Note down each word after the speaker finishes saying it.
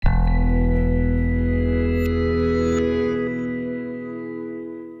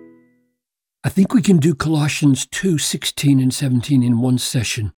think we can do Colossians 2:16 and 17 in one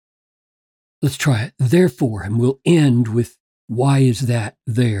session. Let's try it. Therefore, and we'll end with why is that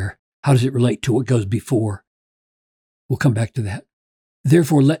there? How does it relate to what goes before? We'll come back to that.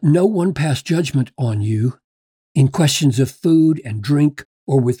 Therefore, let no one pass judgment on you in questions of food and drink,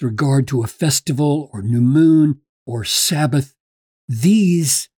 or with regard to a festival or new moon or Sabbath.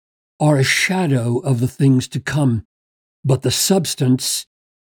 These are a shadow of the things to come, but the substance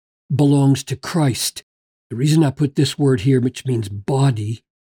belongs to Christ. The reason I put this word here, which means body,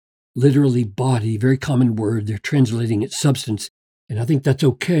 literally body, very common word, they're translating it substance, and I think that's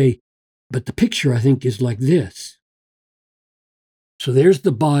okay, but the picture, I think, is like this. So there's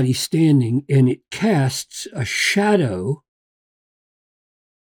the body standing, and it casts a shadow,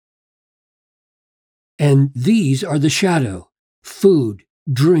 and these are the shadow: food,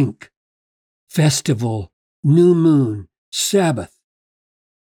 drink, festival, new moon, Sabbath.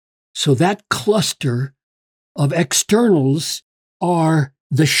 So that cluster of externals are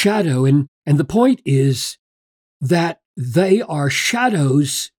the shadow, and the point is that they are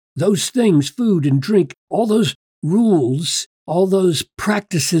shadows, those things, food and drink, all those rules, all those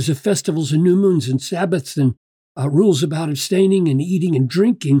practices of festivals and new moons and Sabbaths and rules about abstaining and eating and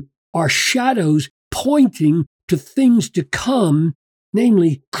drinking are shadows pointing to things to come,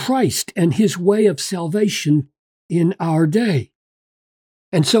 namely Christ and his way of salvation in our day.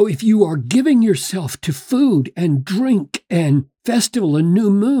 And so if you are giving yourself to food and drink and festival and new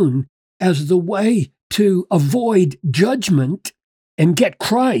moon as the way to avoid judgment and get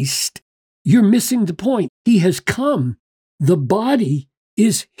Christ, you're missing the point. He has come. The body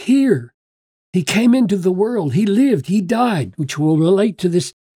is here. He came into the world. He lived. He died, which will relate to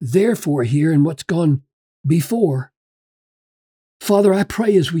this therefore here and what's gone before. Father, I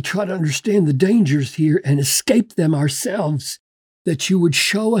pray as we try to understand the dangers here and escape them ourselves, that you would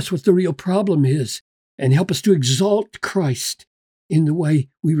show us what the real problem is and help us to exalt Christ in the way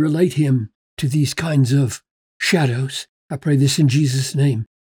we relate him to these kinds of shadows. I pray this in Jesus' name.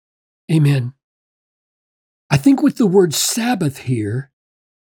 Amen. I think with the word Sabbath here,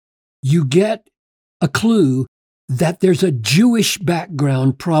 you get a clue that there's a Jewish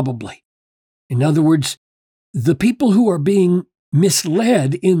background probably. In other words, the people who are being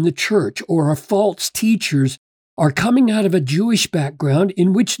misled in the church or are false teachers are coming out of a Jewish background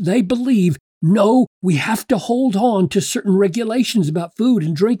in which they believe, no, we have to hold on to certain regulations about food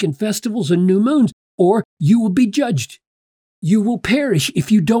and drink and festivals and new moons, or you will be judged. You will perish if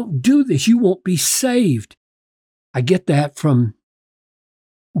you don't do this. You won't be saved. I get that from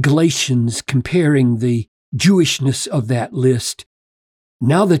Galatians comparing the Jewishness of that list.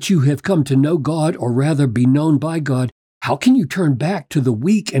 Now that you have come to know God, or rather be known by God, how can you turn back to the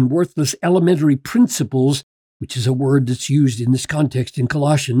weak and worthless elementary principles, which is a word that's used in this context in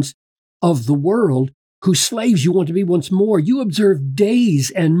Colossians, of the world, whose slaves you want to be once more? You observe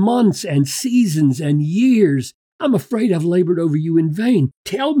days and months and seasons and years. I'm afraid I've labored over you in vain.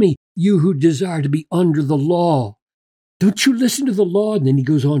 Tell me, you who desire to be under the law, don't you listen to the law? And then he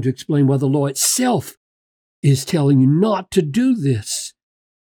goes on to explain why the law itself is telling you not to do this.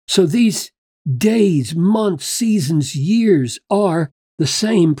 So these days, months, seasons, years are the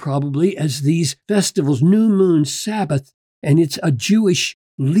same probably as these festivals, new moon, Sabbath, and it's a Jewish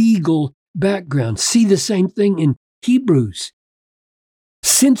legal background. See the same thing in Hebrews.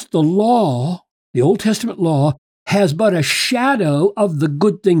 Since the law, the Old Testament law, has but a shadow of the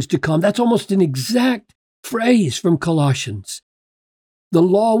good things to come, that's almost an exact phrase from Colossians. The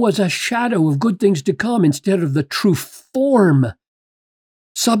law was a shadow of good things to come instead of the true form,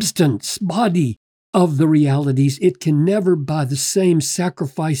 substance, body of the realities. It can never, by the same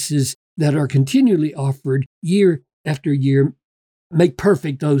sacrifices that are continually offered year after year, make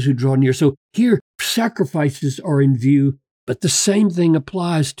perfect those who draw near. So here, sacrifices are in view, but the same thing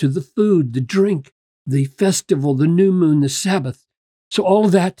applies to the food, the drink, the festival, the new moon, the Sabbath. So all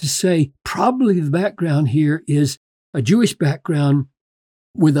of that to say, probably the background here is a Jewish background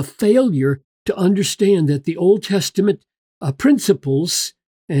with a failure to understand that the Old Testament principles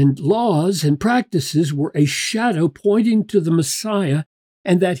and laws and practices were a shadow pointing to the Messiah,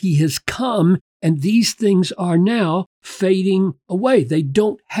 and that he has come, and these things are now fading away. They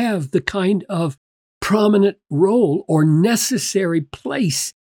don't have the kind of prominent role or necessary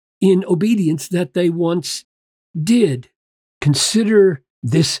place in obedience that they once did. Consider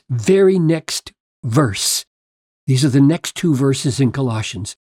this very next verse. These are the next two verses in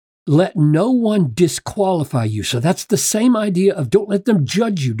Colossians. Let no one disqualify you. So that's the same idea of don't let them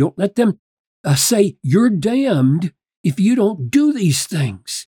judge you. Don't let them say you're damned if you don't do these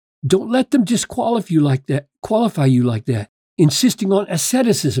things. Don't let them disqualify you like that. insisting on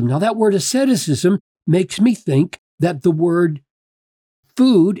asceticism. Now, that word asceticism makes me think that the word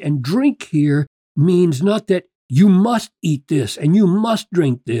food and drink here means not that you must eat this and you must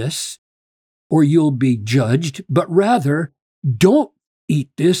drink this or you'll be judged, but rather don't eat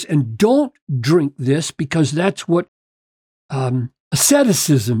this and don't drink this because that's what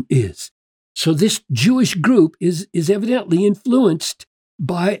asceticism is. So this Jewish group is evidently influenced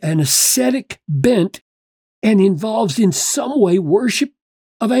by an ascetic bent and involves in some way worship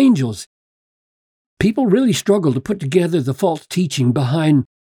of angels. People really struggle to put together the false teaching behind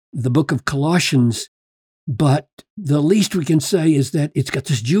the book of Colossians, but the least we can say is that it's got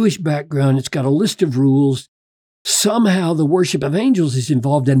this Jewish background, it's got a list of rules, somehow the worship of angels is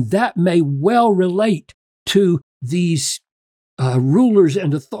involved, and that may well relate to these rulers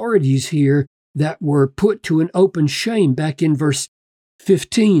and authorities here that were put to an open shame back in verse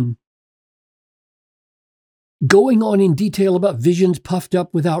 15. Going on in detail about visions puffed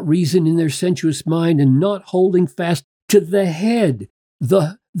up without reason in their sensuous mind and not holding fast to the head,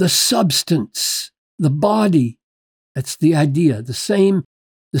 the substance, the body. That's the idea, the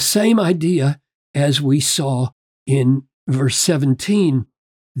same idea as we saw in verse 17.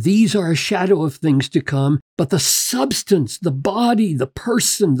 These are a shadow of things to come, but the substance, the body, the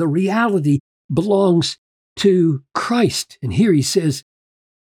person, the reality belongs to Christ. And here he says,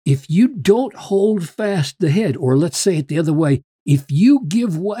 if you don't hold fast the head, or let's say it the other way, if you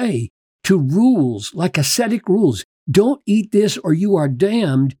give way to rules like ascetic rules, don't eat this or you are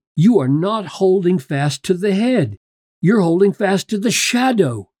damned, you are not holding fast to the head. You're holding fast to the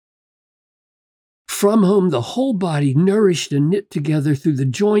shadow, from whom the whole body, nourished and knit together through the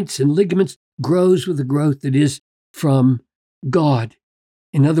joints and ligaments, grows with the growth that is from God.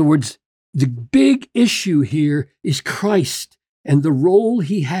 In other words, the big issue here is Christ and the role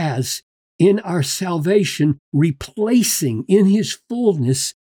he has in our salvation, replacing in his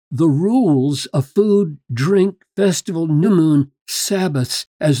fullness the rules of food, drink, festival, new moon, Sabbaths,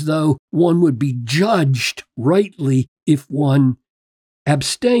 as though one would be judged rightly if one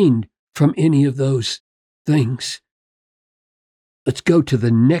abstained from any of those things. Let's go to the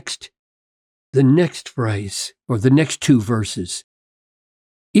next phrase, or the next two verses.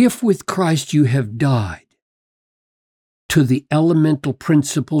 If with Christ you have died to the elemental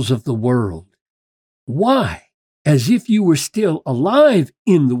principles of the world, why, as if you were still alive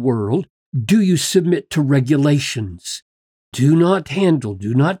in the world, do you submit to regulations? Do not handle,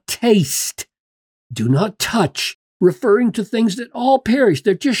 do not taste, do not touch, referring to things that all perish.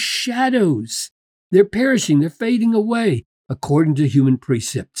 They're just shadows. They're perishing, they're fading away, according to human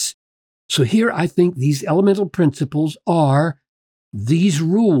precepts. So here I think these elemental principles are these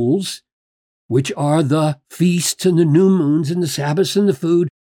rules, which are the feasts and the new moons and the Sabbaths and the food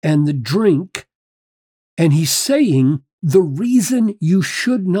and the drink. And he's saying the reason you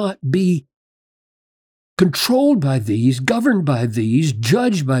should not be controlled by these, governed by these,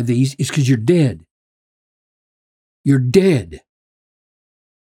 judged by these is because you're dead. You're dead.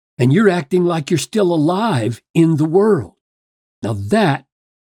 And you're acting like you're still alive in the world. Now that,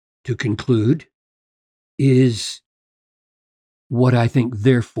 to conclude, is what I think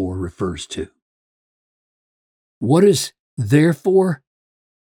therefore refers to. What is therefore?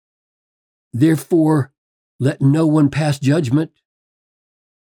 Therefore, let no one pass judgment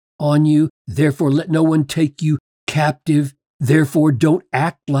on you. Therefore, let no one take you captive. Therefore, don't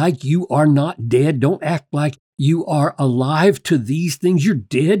act like you are not dead. Don't act like you are alive to these things. You're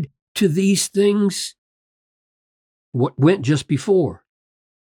dead to these things. What went just before?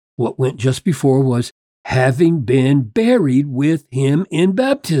 What went just before was having been buried with him in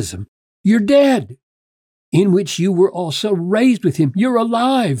baptism. You're dead, in which you were also raised with him. You're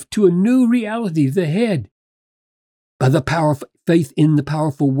alive to a new reality, the head, by the power of faith in the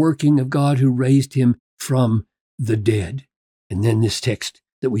powerful working of God who raised him from the dead. And then this text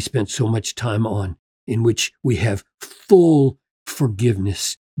that we spent so much time on, in which we have full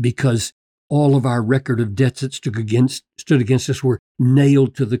forgiveness because all of our record of debts that stood against us were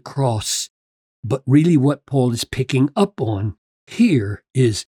nailed to the cross. But really what Paul is picking up on here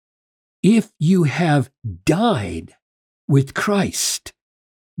is, if you have died with Christ,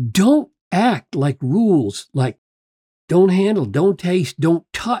 don't act like rules, like don't handle, don't taste, don't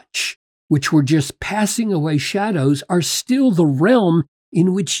touch, which were just passing away shadows, are still the realm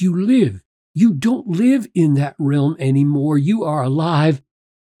in which you live. You don't live in that realm anymore. You are alive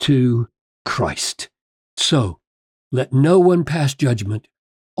to Christ. So let no one pass judgment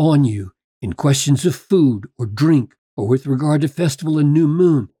on you in questions of food or drink or with regard to festival and new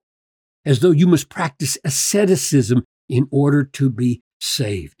moon, as though you must practice asceticism in order to be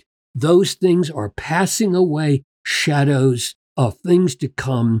saved. Those things are passing away shadows of things to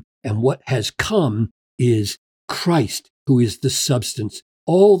come, and what has come is Christ, who is the substance.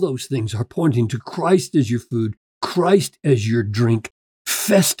 All those things are pointing to Christ as your food, Christ as your drink,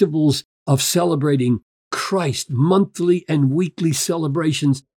 festivals of celebrating Christ, monthly and weekly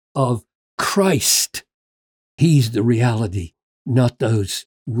celebrations of Christ. He's the reality, not those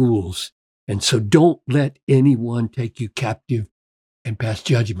rules. And so don't let anyone take you captive and pass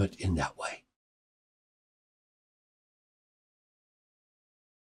judgment in that way.